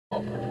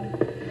Oh,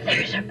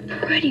 there's a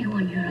pretty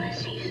one,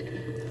 Ulysses.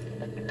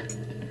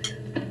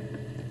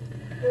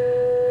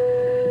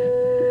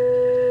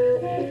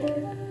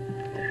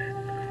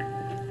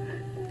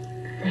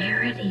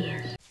 There it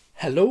is.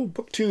 Hello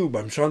BookTube,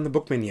 I'm Sean the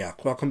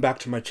Bookmaniac. Welcome back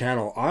to my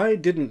channel. I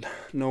didn't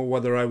know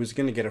whether I was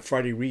going to get a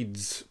Friday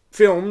Reads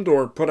filmed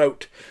or put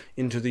out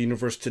into the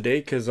universe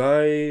today because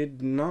I'm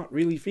not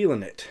really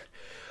feeling it.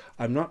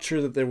 I'm not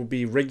sure that there will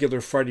be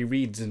regular Friday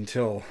Reads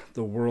until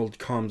the world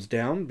calms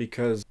down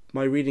because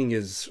my reading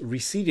is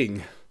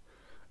receding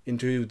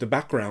into the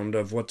background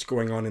of what's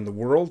going on in the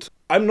world.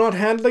 I'm not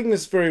handling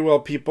this very well,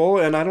 people,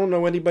 and I don't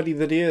know anybody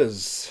that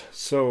is.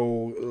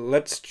 So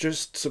let's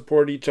just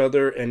support each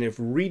other, and if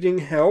reading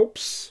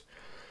helps,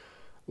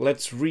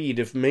 let's read.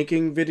 If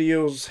making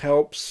videos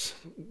helps,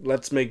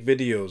 let's make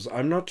videos.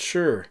 I'm not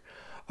sure.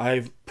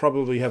 I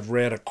probably have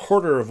read a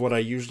quarter of what I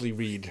usually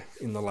read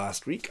in the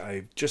last week.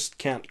 I just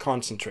can't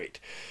concentrate.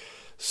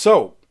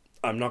 So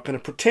I'm not going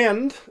to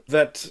pretend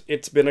that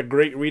it's been a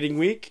great reading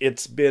week.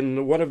 It's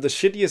been one of the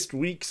shittiest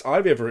weeks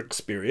I've ever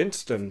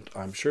experienced, and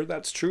I'm sure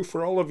that's true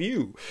for all of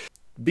you.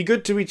 Be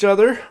good to each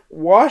other.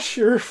 Wash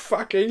your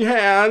fucking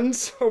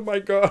hands. Oh my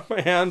god,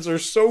 my hands are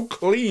so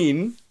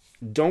clean.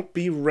 Don't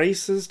be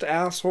racist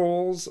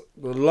assholes.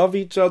 Love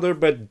each other,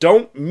 but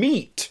don't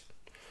meet.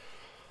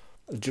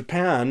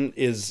 Japan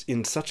is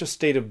in such a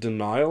state of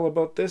denial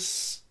about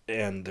this,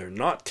 and they're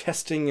not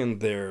testing,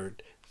 and they're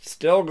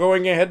still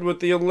going ahead with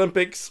the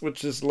Olympics,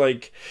 which is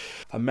like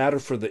a matter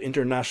for the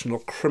International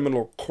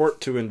Criminal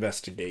Court to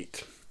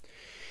investigate.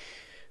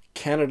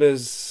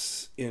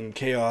 Canada's in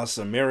chaos.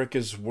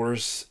 America's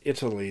worse.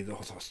 Italy,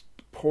 those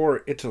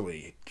poor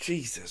Italy.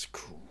 Jesus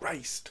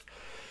Christ.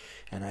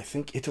 And I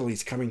think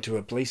Italy's coming to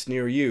a place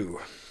near you.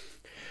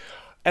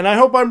 And I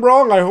hope I'm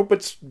wrong. I hope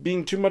it's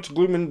being too much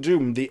gloom and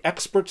doom. The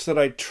experts that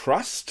I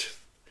trust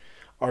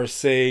are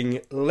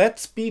saying,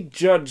 let's be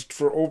judged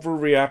for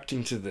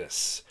overreacting to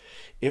this.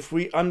 If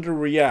we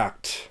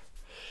underreact,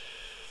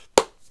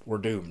 we're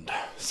doomed.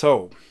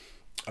 So,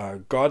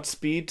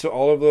 Godspeed to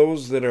all of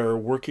those that are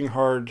working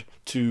hard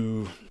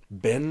to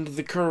bend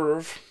the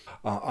curve.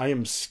 I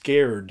am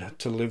scared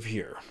to live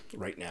here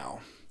right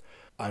now.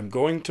 I'm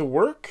going to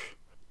work.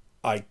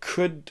 I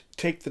could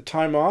take the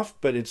time off,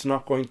 but it's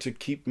not going to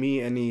keep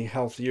me any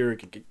healthier.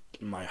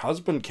 My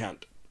husband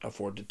can't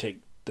afford to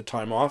take the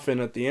time off,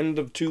 and at the end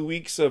of 2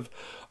 weeks of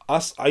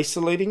us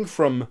isolating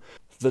from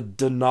the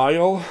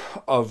denial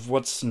of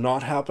what's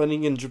not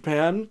happening in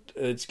Japan,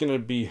 it's going to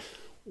be,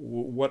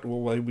 what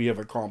will we have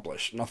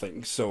accomplished?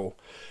 Nothing. So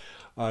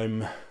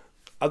I'm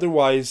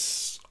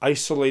otherwise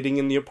isolating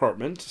in the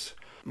apartment.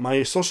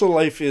 My social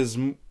life is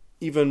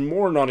even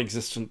more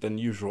non-existent than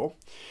usual.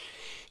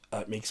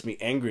 It makes me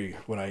angry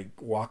when I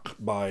walk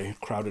by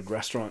crowded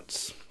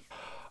restaurants.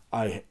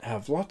 I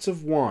have lots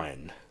of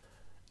wine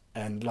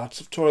and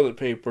lots of toilet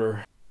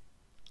paper.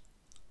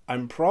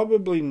 I'm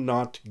probably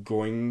not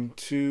going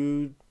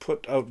to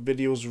put out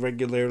videos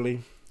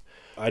regularly.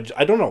 I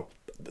don't know.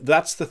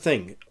 That's the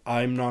thing.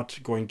 I'm not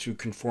going to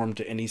conform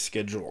to any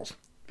schedules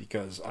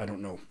because I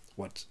don't know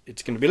what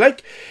it's going to be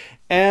like.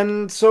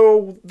 And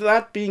so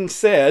that being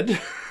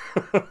said,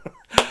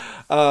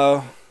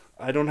 I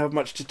don't have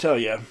much to tell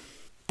you.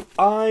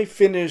 I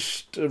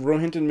finished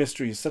Rohinton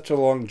Mysteries, Such a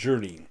Long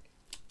Journey.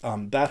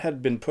 That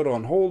had been put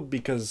on hold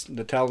because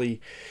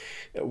Natalie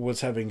was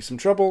having some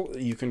trouble.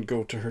 You can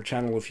go to her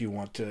channel if you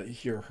want to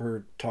hear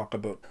her talk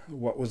about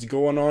what was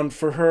going on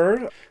for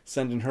her.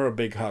 Sending her a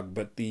big hug,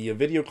 but the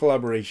video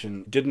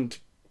collaboration didn't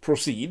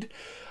proceed.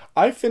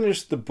 I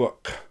finished the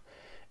book,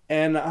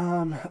 and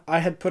I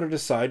had put it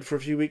aside for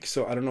a few weeks,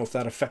 so I don't know if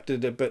that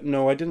affected it, but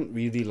no, I didn't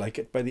really like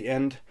it by the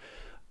end.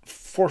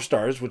 4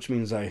 stars, which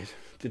means I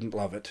didn't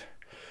love it.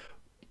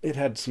 It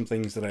had some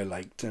things that I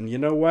liked, and you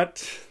know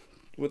what?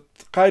 With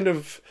the kind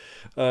of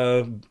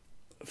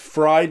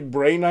fried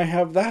brain I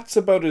have, that's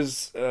about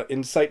as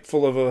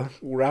insightful of a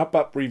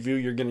wrap-up review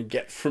you're going to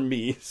get from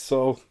me,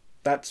 so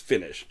that's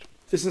finished.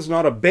 This is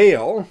not a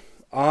bail.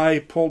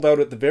 I pulled out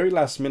at the very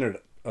last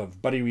minute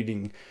of buddy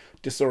reading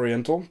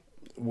Disoriental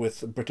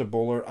with Britta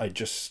Bowler. I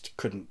just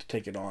couldn't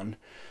take it on.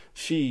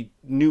 She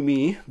knew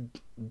me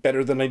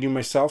better than I knew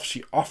myself.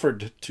 She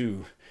offered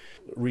to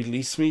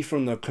release me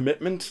from the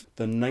commitment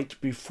the night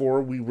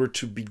before we were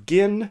to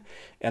begin,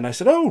 and I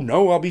said, oh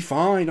no, I'll be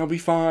fine, I'll be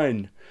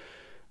fine.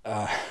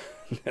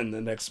 And the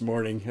next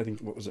morning, I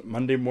think, what was it,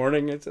 Monday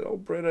morning, I said, oh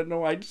Britta,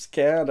 no, I just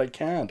can't, I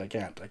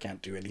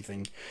can't do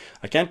anything.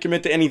 I can't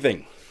commit to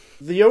anything.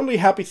 The only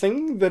happy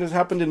thing that has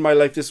happened in my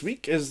life this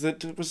week is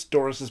that it was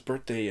Doris's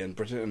birthday, and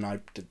Britta and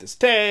I did this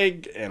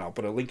tag, and I'll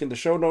put a link in the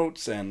show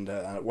notes, and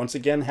once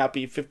again,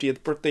 happy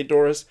 50th birthday,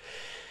 Doris.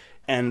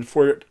 And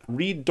for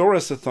Read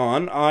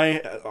Doris-a-thon, I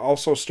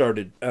also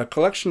started a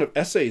collection of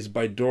essays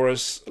by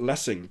Doris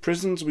Lessing,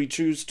 Prisons We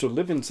Choose to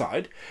Live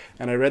Inside.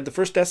 And I read the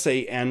first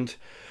essay, and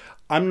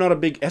I'm not a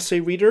big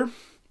essay reader.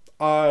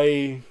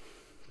 I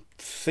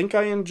think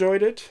I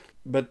enjoyed it,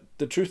 but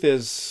the truth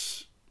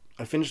is,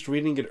 I finished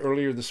reading it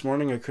earlier this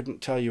morning. I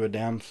couldn't tell you a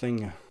damn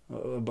thing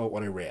about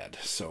what I read.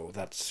 So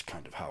that's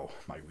kind of how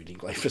my reading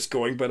life is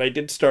going. But I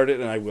did start it,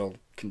 and I will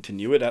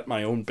continue it at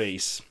my own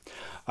pace.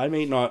 I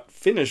may not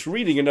finish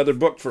reading another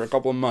book for a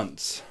couple of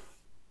months.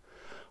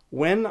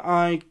 When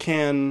I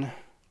can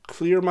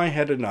clear my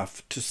head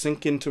enough to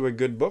sink into a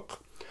good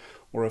book,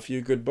 or a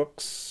few good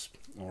books,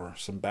 or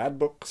some bad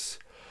books,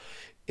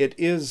 it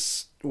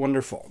is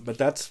wonderful. But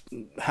that's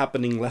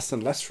happening less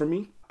and less for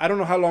me. I don't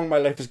know how long my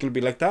life is going to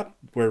be like that,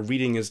 where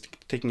reading is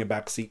taking a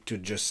backseat to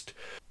just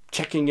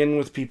checking in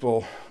with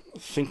people,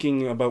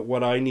 thinking about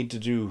what I need to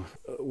do,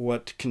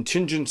 what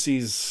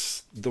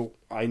contingencies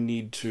I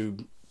need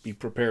to be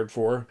prepared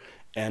for,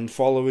 and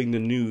following the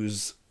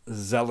news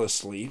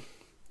zealously,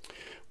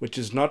 which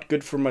is not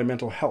good for my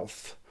mental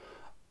health,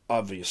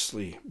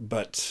 obviously.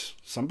 But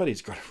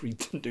somebody's got to read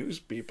the news,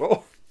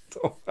 people.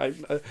 So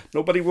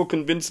nobody will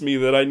convince me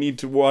that I need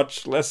to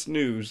watch less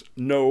news.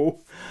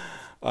 No,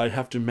 I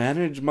have to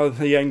manage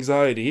the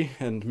anxiety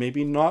and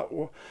maybe not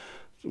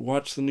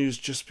watch the news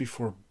just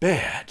before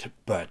bed.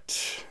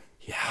 But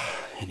yeah,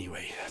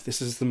 anyway,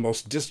 this is the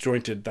most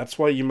disjointed. That's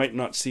why you might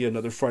not see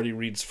another Friday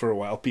Reads for a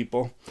while,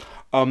 people.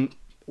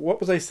 What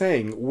was I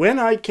saying? When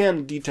I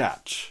can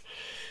detach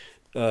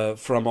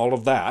from all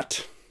of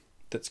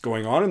that's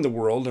going on in the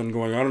world and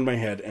going on in my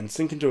head and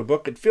sink into a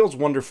book, it feels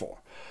wonderful.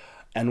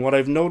 And what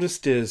I've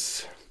noticed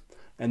is,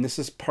 and this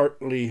is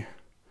partly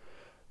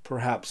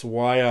perhaps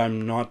why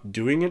I'm not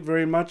doing it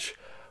very much,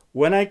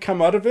 when I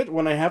come out of it,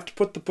 when I have to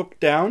put the book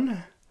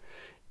down,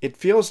 it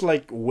feels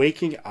like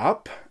waking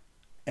up,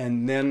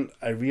 and then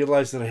I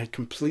realize that I had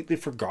completely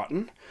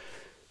forgotten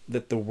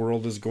that the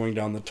world is going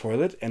down the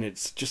toilet, and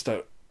it's just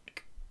a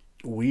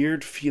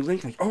weird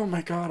feeling, like, oh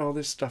my God, all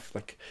this stuff,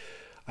 like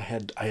I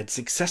had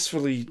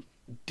successfully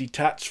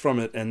detached from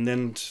it, and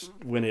then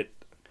when it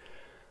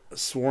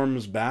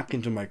swarms back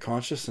into my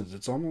consciousness,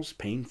 it's almost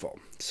painful.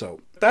 So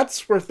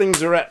that's where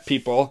things are at,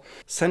 people.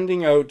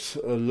 Sending out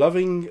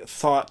loving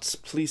thoughts.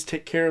 Please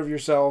take care of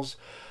yourselves.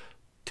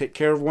 Take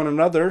care of one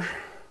another.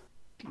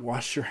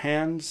 Wash your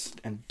hands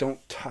and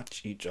don't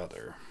touch each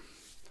other.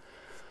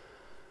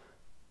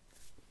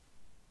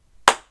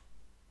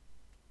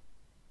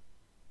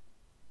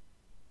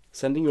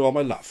 Sending you all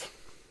my love.